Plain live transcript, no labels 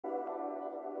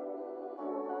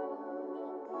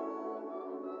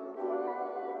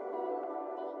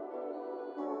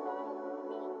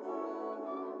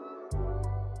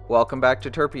Welcome back to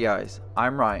Terpy Eyes.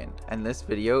 I'm Ryan, and this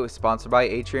video is sponsored by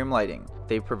Atreum Lighting.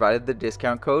 They've provided the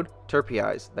discount code Terpy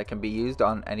Eyes that can be used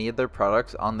on any of their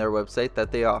products on their website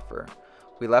that they offer.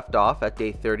 We left off at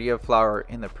day 30 of flower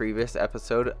in the previous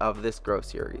episode of this grow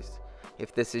series.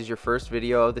 If this is your first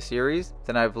video of the series,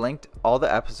 then I've linked all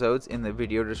the episodes in the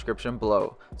video description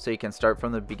below, so you can start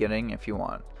from the beginning if you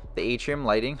want. The Atreum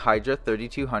Lighting Hydra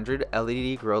 3200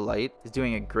 LED grow light is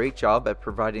doing a great job at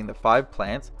providing the 5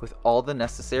 plants with all the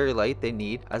necessary light they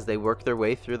need as they work their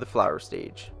way through the flower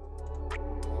stage.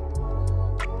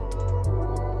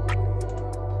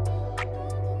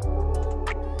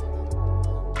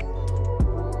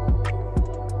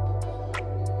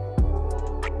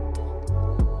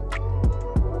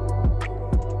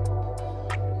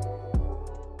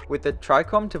 With the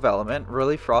trichome development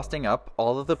really frosting up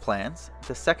all of the plants,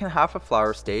 the second half of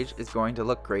flower stage is going to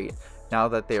look great now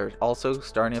that they are also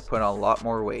starting to put on a lot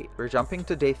more weight. We're jumping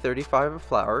to day 35 of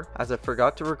flower as I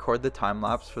forgot to record the time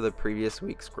lapse for the previous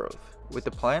week's growth. With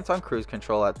the plants on cruise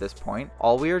control at this point,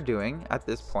 all we are doing at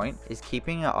this point is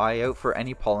keeping an eye out for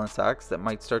any pollen sacs that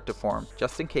might start to form,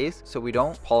 just in case, so we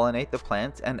don't pollinate the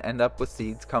plants and end up with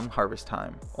seeds come harvest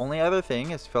time. Only other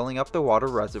thing is filling up the water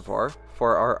reservoir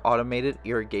for our automated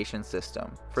irrigation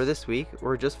system. For this week,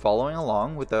 we're just following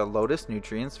along with the Lotus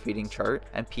Nutrients feeding chart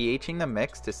and pHing the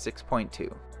mix to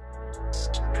 6.2.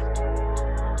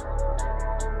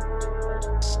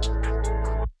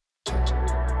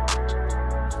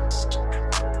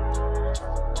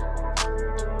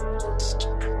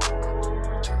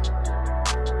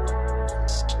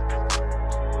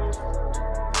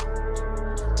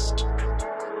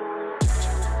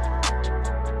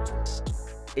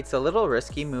 It's a little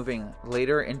risky moving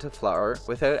later into flower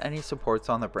without any supports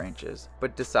on the branches,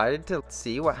 but decided to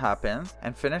see what happens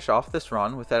and finish off this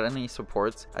run without any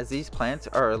supports, as these plants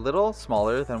are a little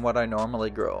smaller than what I normally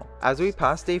grow. As we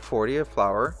pass day 40 of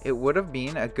flower, it would have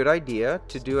been a good idea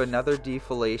to do another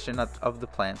defoliation of the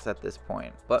plants at this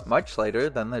point, but much later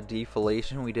than the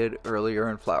defoliation we did earlier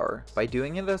in flower. By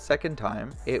doing it a second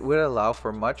time, it would allow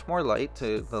for much more light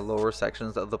to the lower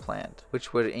sections of the plant,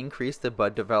 which would increase the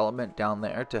bud development down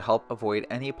there to help avoid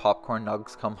any popcorn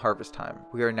nugs come harvest time.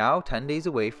 We are now 10 days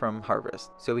away from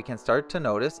harvest, so we can start to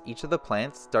notice each of the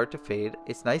plants start to fade.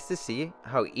 It's nice to see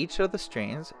how each of the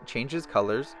strains changes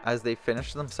colors as they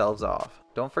finish themselves off.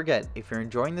 Don't forget, if you're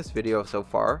enjoying this video so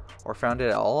far or found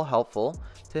it at all helpful,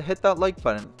 to hit that like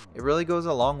button. It really goes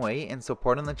a long way in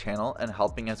supporting the channel and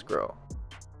helping us grow.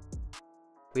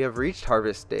 We have reached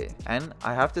harvest day, and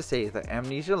I have to say the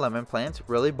Amnesia lemon plants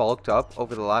really bulked up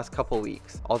over the last couple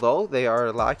weeks. Although they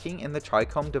are lacking in the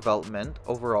trichome development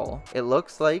overall, it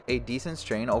looks like a decent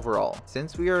strain overall.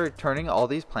 Since we are turning all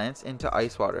these plants into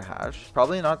ice water hash,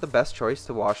 probably not the best choice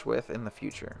to wash with in the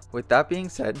future. With that being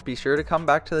said, be sure to come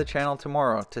back to the channel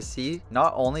tomorrow to see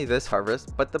not only this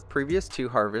harvest, but the previous 2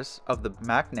 harvests of the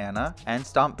Mac Nana and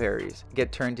Stomp Berries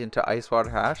get turned into ice water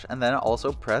hash and then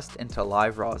also pressed into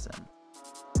live rosin.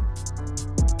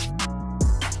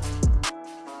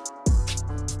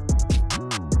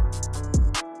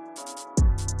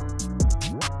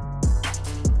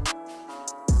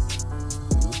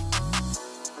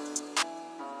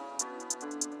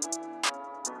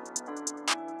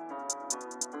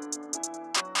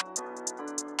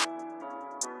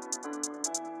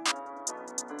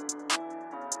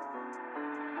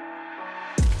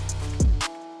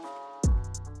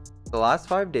 The last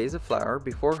 5 days of flower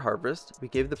before harvest, we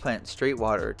gave the plant straight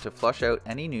water to flush out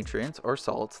any nutrients or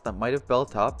salts that might have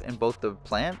built up in both the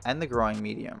plant and the growing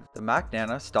medium. The Mac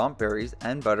Nana, Stomp Berries,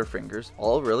 and Butterfingers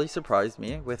all really surprised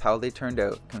me with how they turned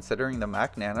out, considering the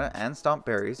Mac Nana and Stomp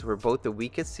Berries were both the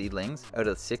weakest seedlings out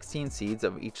of 16 seeds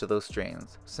of each of those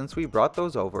strains, since we brought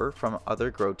those over from other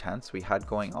grow tents we had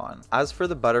going on. As for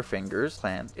the Butterfingers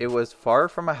plant, it was far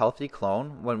from a healthy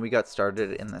clone when we got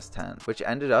started in this tent, which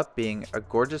ended up being a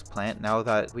gorgeous plant now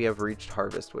that we have reached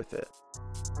harvest with it.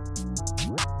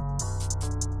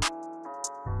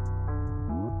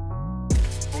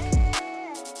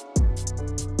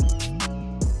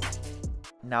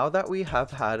 Now that we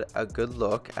have had a good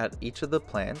look at each of the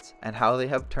plants and how they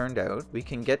have turned out, we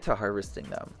can get to harvesting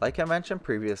them. Like I mentioned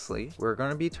previously, we're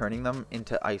going to be turning them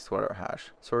into ice water hash.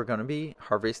 So we're going to be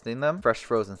harvesting them fresh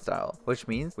frozen style, which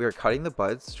means we are cutting the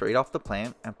buds straight off the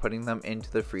plant and putting them into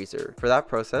the freezer. For that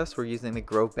process, we're using the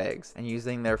grow bags and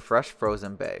using their fresh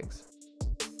frozen bags.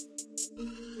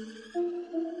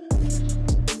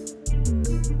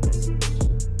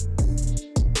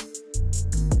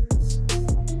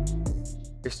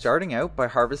 starting out by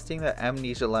harvesting the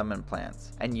Amnesia lemon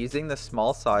plants and using the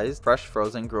small sized fresh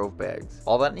frozen grove bags.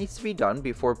 All that needs to be done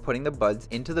before putting the buds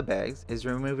into the bags is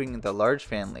removing the large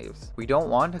fan leaves. We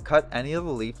don't want to cut any of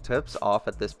the leaf tips off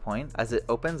at this point, as it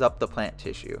opens up the plant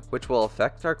tissue, which will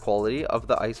affect our quality of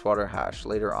the ice water hash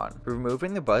later on.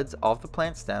 Removing the buds off the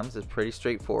plant stems is pretty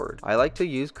straightforward. I like to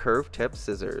use curved tip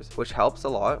scissors, which helps a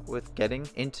lot with getting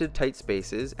into tight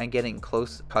spaces and getting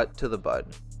close cut to the bud.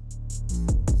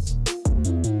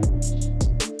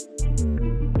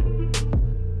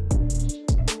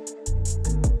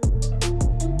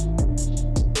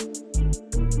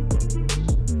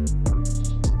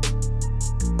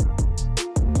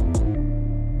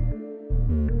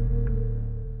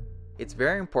 It's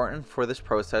very important for this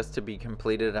process to be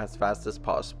completed as fast as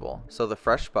possible, so the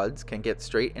fresh buds can get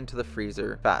straight into the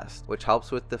freezer fast, which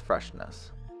helps with the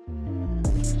freshness.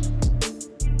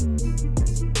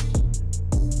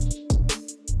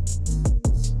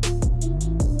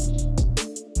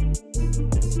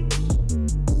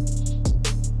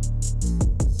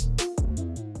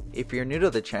 If you're new to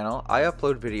the channel, I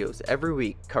upload videos every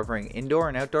week covering indoor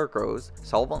and outdoor grows,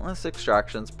 solventless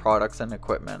extractions, products, and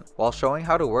equipment, while showing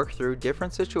how to work through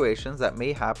different situations that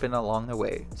may happen along the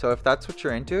way. So if that's what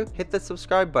you're into, hit the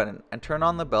subscribe button and turn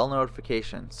on the bell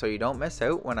notification so you don't miss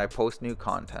out when I post new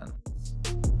content.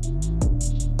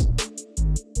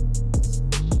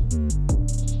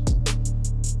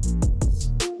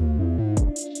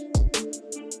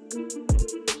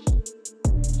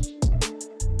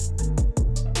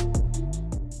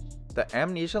 The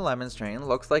Amnesia lemon strain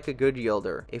looks like a good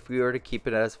yielder if we were to keep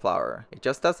it as flower. It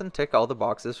just doesn't tick all the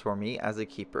boxes for me as a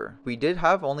keeper. We did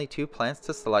have only 2 plants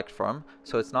to select from,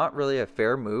 so it's not really a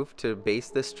fair move to base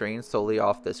this strain solely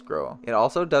off this grow. It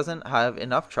also doesn't have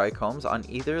enough trichomes on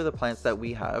either of the plants that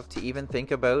we have to even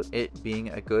think about it being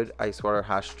a good ice water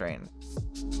hash strain.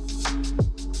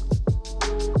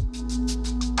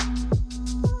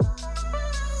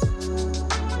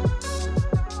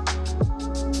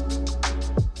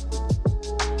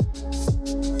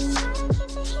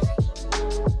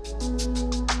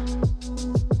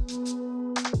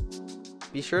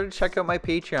 Be sure to check out my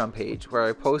Patreon page where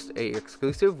I post a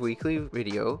exclusive weekly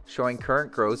video showing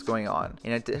current grows going on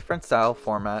in a different style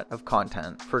format of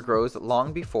content for grows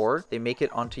long before they make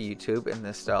it onto YouTube in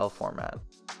this style format.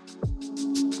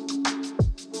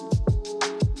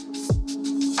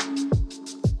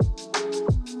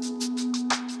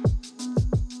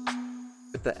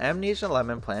 With the Amnesia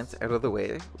lemon plants out of the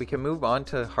way, we can move on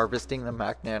to harvesting the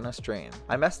Magnana strain.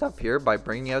 I messed up here by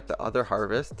bringing out the other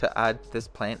harvest to add this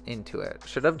plant into it.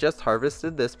 Should have just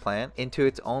harvested this plant into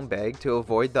its own bag to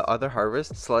avoid the other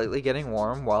harvest slightly getting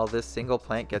warm while this single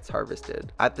plant gets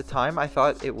harvested. At the time I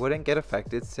thought it wouldn't get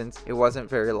affected since it wasn't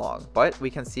very long, but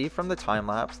we can see from the time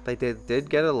lapse that they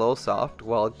did get a little soft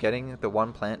while getting the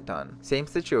one plant done. Same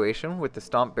situation with the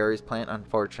stomp berries plant,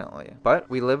 unfortunately, but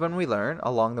we live and we learn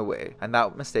along the way, and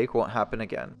that mistake won't happen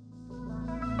again.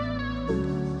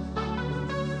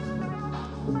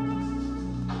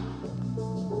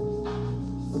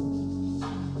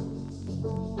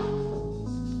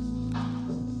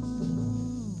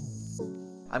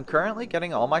 I'm currently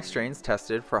getting all my strains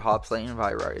tested for hopslate and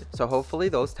viride, so hopefully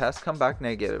those tests come back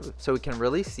negative so we can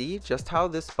really see just how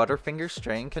this Butterfinger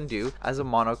strain can do as a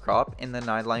monocrop in the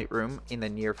 9 light room in the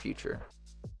near future.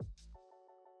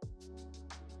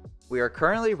 We are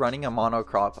currently running a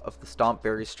monocrop of the Stomp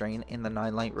Berry strain in the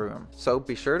 9 light room, so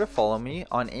be sure to follow me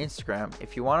on Instagram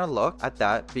if you want to look at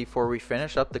that before we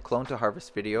finish up the clone to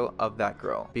harvest video of that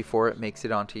grow, before it makes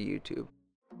it onto YouTube.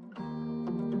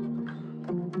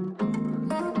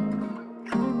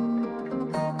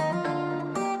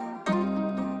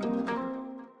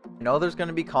 I know there's going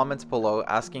to be comments below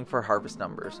asking for harvest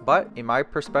numbers, but in my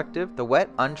perspective, the wet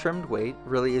untrimmed weight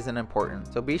really isn't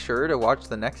important. So be sure to watch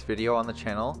the next video on the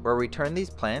channel where we turn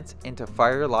these plants into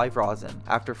fire live rosin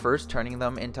after first turning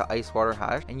them into ice water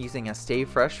hash and using a stay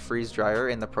fresh freeze dryer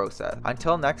in the process.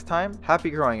 Until next time,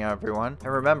 happy growing everyone,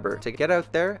 and remember to get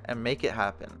out there and make it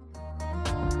happen.